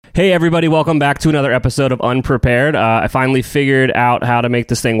Hey everybody, welcome back to another episode of Unprepared. I finally figured out how to make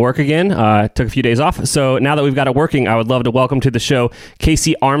this thing work again. Took a few days off. So now that we've got it working, I would love to welcome to the show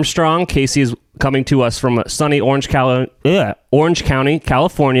Casey Armstrong. Casey is coming to us from sunny Orange County,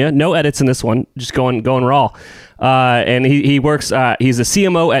 California. No edits in this one, just going raw. And he works, he's a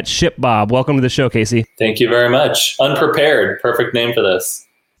CMO at ShipBob. Welcome to the show, Casey. Thank you very much. Unprepared, perfect name for this.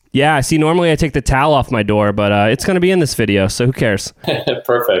 Yeah, I see. Normally I take the towel off my door, but it's going to be in this video, so who cares?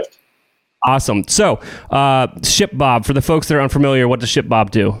 Perfect. Awesome. So, ShipBob, for the folks that are unfamiliar, what does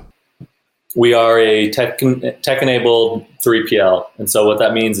ShipBob do? We are a tech-enabled 3PL. And so what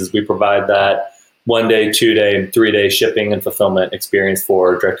that means is we provide that 1 day, 2 day, 3 day shipping and fulfillment experience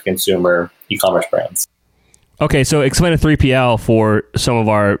for direct-to-consumer e-commerce brands. Okay, so explain a 3PL for some of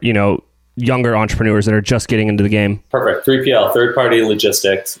our, younger entrepreneurs that are just getting into the game. Perfect. 3PL, third-party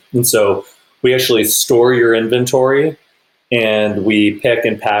logistics. And so we actually store your inventory and we pick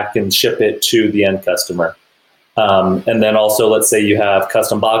and pack and ship it to the end customer. And then also, let's say you have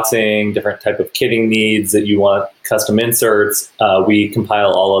custom boxing, different type of kitting needs that you want, custom inserts. We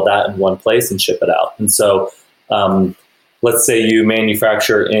compile all of that in one place and ship it out. And so let's say you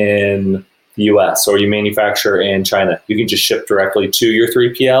manufacture in the US or you manufacture in China. You can just ship directly to your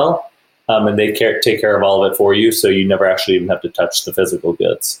 3PL. And they take care of all of it for you, so you never actually even have to touch the physical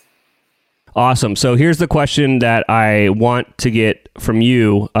goods. Awesome. So here's the question that I want to get from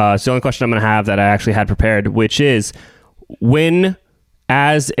you. It's the only question I'm going to have that I actually had prepared, which is when,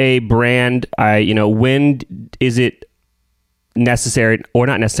 as a brand, when is it necessary or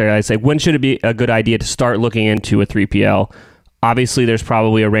not necessary? I'd say when should it be a good idea to start looking into a 3PL? Obviously, there's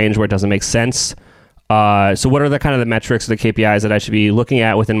probably a range where it doesn't make sense. So what are the kind of the metrics or the KPIs that I should be looking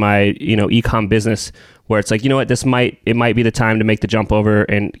at within my, ecom business where it's like, it might be the time to make the jump over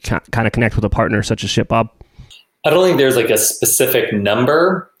and kind of connect with a partner such as ShipBob? I don't think there's like a specific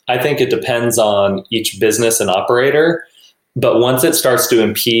number. I think it depends on each business and operator. But once it starts to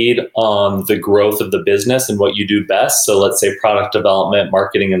impede on the growth of the business and what you do best, so let's say product development,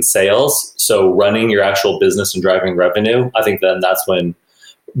 marketing, and sales, so running your actual business and driving revenue, I think then that's when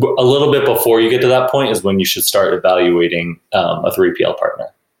a little bit before you get to that point is when you should start evaluating a 3PL partner.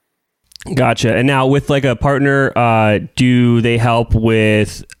 Gotcha. And now with like a partner, do they help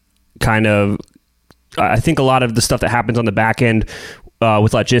with kind of, I think a lot of the stuff that happens on the back end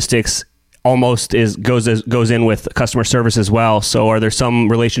with logistics almost goes in with customer service as well. So are there some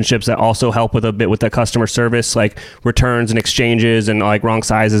relationships that also help with a bit with the customer service, like returns and exchanges and like wrong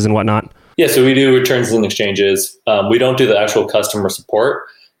sizes and whatnot? Yeah, so we do returns and exchanges. We don't do the actual customer support.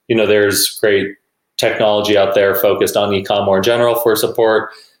 There's great technology out there focused on e-com more in general for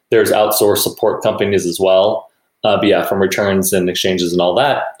support. There's outsourced support companies as well. But yeah, from returns and exchanges and all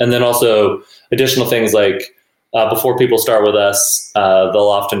that. And then also additional things like before people start with us, they'll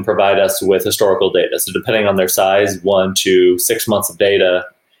often provide us with historical data. So depending on their size, 1 to 6 months of data.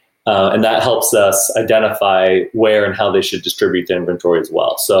 And that helps us identify where and how they should distribute the inventory as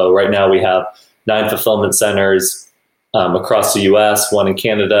well. So right now we have 9 fulfillment centers across the US, 1 in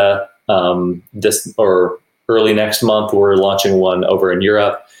Canada. Early next month, we're launching one over in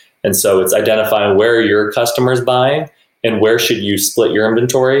Europe. And so it's identifying where your customer's buying and where should you split your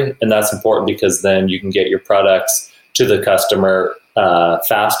inventory. And that's important because then you can get your products to the customer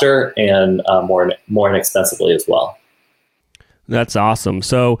faster and more inexpensively as well. That's awesome.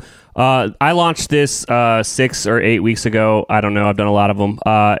 So I launched this 6 or 8 weeks ago. I don't know. I've done a lot of them.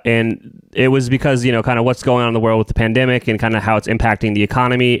 And it was because, kind of what's going on in the world with the pandemic and kind of how it's impacting the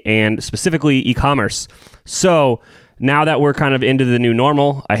economy and specifically e-commerce. So now that we're kind of into the new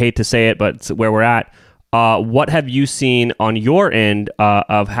normal, I hate to say it, but it's where we're at. What have you seen on your end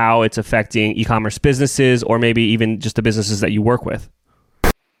of how it's affecting e-commerce businesses or maybe even just the businesses that you work with?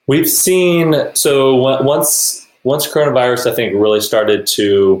 We've seen, so once coronavirus, I think, really started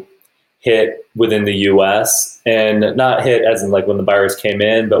to hit within the US, and not hit as in like when the virus came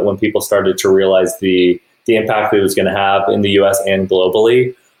in, but when people started to realize the impact it was going to have in the US and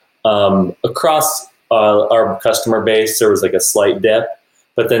globally. Across our customer base, there was like a slight dip,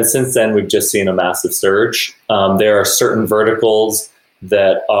 but then since then, we've just seen a massive surge. There are certain verticals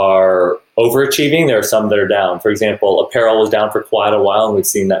that are overachieving. There are some that are down. For example, apparel was down for quite a while, and we've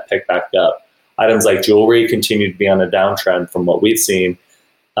seen that pick back up. Items like jewelry continue to be on a downtrend from what we've seen.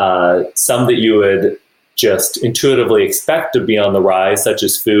 Some that you would just intuitively expect to be on the rise, such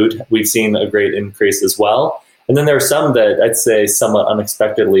as food, we've seen a great increase as well. And then there are some that I'd say somewhat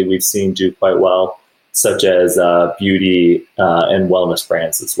unexpectedly we've seen do quite well, such as beauty and wellness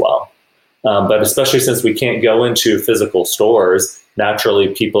brands as well. But especially since we can't go into physical stores,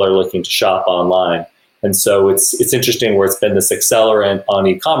 naturally people are looking to shop online. And so it's interesting where it's been this accelerant on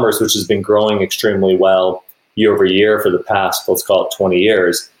e-commerce, which has been growing extremely well year over year for the past, let's call it 20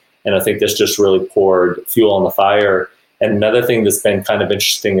 years. And I think this just really poured fuel on the fire. And another thing that's been kind of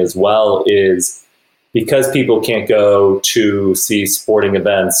interesting as well is because people can't go to see sporting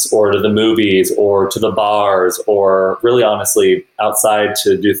events or to the movies or to the bars or really honestly outside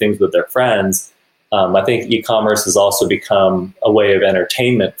to do things with their friends, I think e-commerce has also become a way of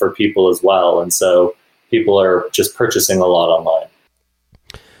entertainment for people as well. And so people are just purchasing a lot online.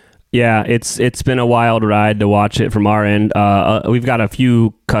 Yeah, it's been a wild ride to watch it from our end. We've got a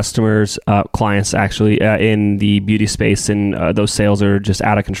few customers, clients actually, in the beauty space, and those sales are just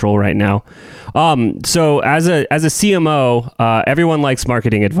out of control right now. So as a CMO, everyone likes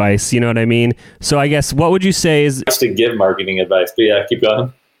marketing advice. You know what I mean? So I guess what would you say is to give marketing advice? But yeah, keep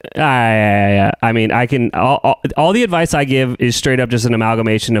going. Yeah. I mean, I can all the advice I give is straight up just an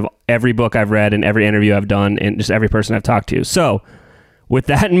amalgamation of every book I've read and every interview I've done and just every person I've talked to. So with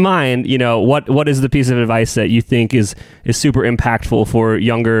that in mind, what is the piece of advice that you think is super impactful for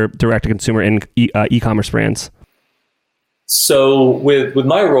younger direct-to-consumer and e-commerce brands? So with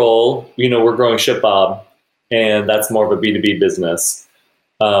my role, we're growing ShipBob, and that's more of a B2B business.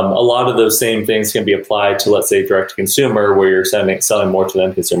 A lot of those same things can be applied to, let's say, direct-to-consumer, where you're selling more to the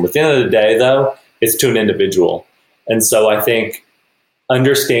end consumer. At the end of the day, though, it's to an individual. And so I think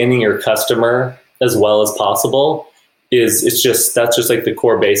understanding your customer as well as possible that's just like the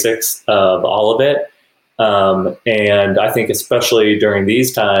core basics of all of it. And I think especially during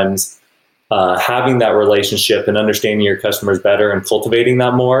these times, having that relationship and understanding your customers better and cultivating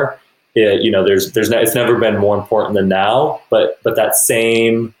that more, it's never been more important than now, but that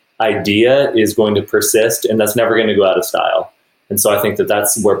same idea is going to persist, and that's never going to go out of style. And so I think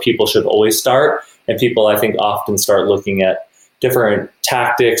that's where people should always start. And people, I think, often start looking at different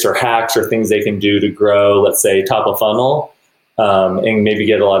tactics or hacks or things they can do to grow, let's say, top of funnel, and maybe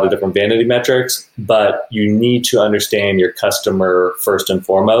get a lot of different vanity metrics. But you need to understand your customer first and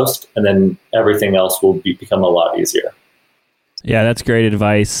foremost, and then everything else will become a lot easier. Yeah, that's great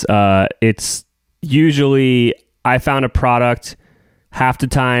advice. It's usually, I found a product, half the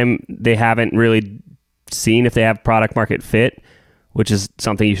time they haven't really seen if they have product market fit, which is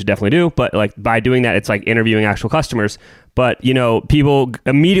something you should definitely do. But like by doing that, it's like interviewing actual customers. But, people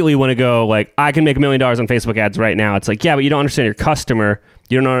immediately want to go like, I can make $1 million on Facebook ads right now. It's like, yeah, but you don't understand your customer.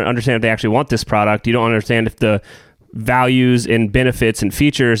 You don't understand if they actually want this product. You don't understand if the values and benefits and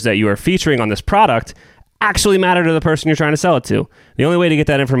features that you are featuring on this product actually matter to the person you're trying to sell it to. The only way to get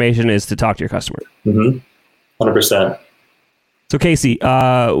that information is to talk to your customer. 100%. So Casey,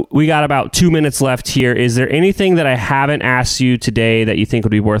 we got about 2 minutes left here. Is there anything that I haven't asked you today that you think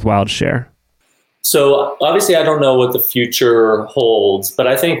would be worthwhile to share? So obviously I don't know what the future holds, but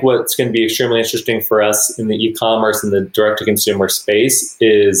I think what's going to be extremely interesting for us in the e-commerce and the direct-to-consumer space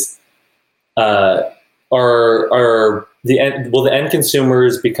is will the end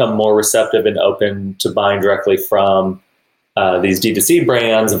consumers become more receptive and open to buying directly from these D2C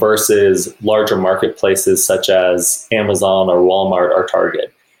brands versus larger marketplaces such as Amazon or Walmart or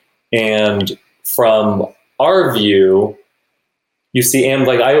Target? And from our view, you see,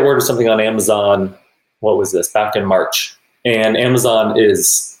 like I ordered something on Amazon, what was this, back in March. And Amazon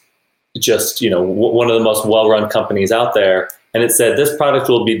is just, one of the most well-run companies out there. And it said, this product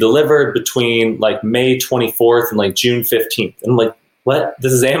will be delivered between like May 24th and like June 15th. And I'm like, what?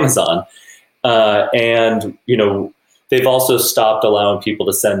 This is Amazon. And they've also stopped allowing people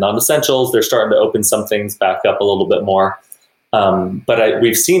to send non-essentials. They're starting to open some things back up a little bit more. But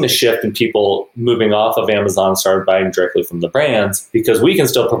we've seen a shift in people moving off of Amazon and started buying directly from the brands because we can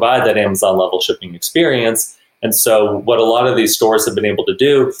still provide that Amazon level shipping experience. And so what a lot of these stores have been able to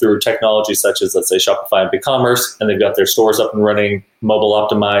do through technology such as, let's say, Shopify and BigCommerce, and they've got their stores up and running, mobile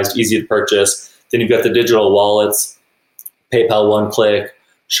optimized, easy to purchase. Then you've got the digital wallets, PayPal one-click,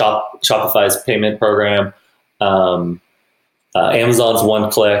 Shopify's payment program, Amazon's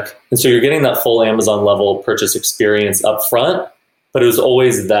one-click. And so you're getting that full Amazon level purchase experience up front, but it was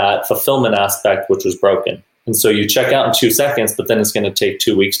always that fulfillment aspect which was broken. And so you check out in 2 seconds, but then it's going to take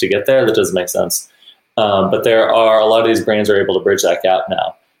 2 weeks to get there. That doesn't make sense. But there are a lot of these brands are able to bridge that gap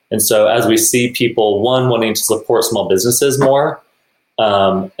now. And so as we see people, one, wanting to support small businesses more,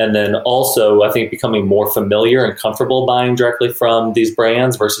 and then also I think becoming more familiar and comfortable buying directly from these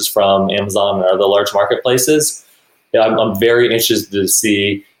brands versus from Amazon or other large marketplaces, I'm very interested to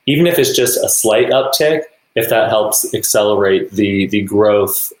see, even if it's just a slight uptick, if that helps accelerate the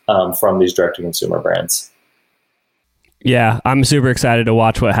growth from these direct-to-consumer brands. Yeah, I'm super excited to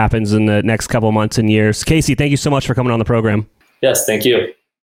watch what happens in the next couple months and years. Casey, thank you so much for coming on the program. Yes, thank you.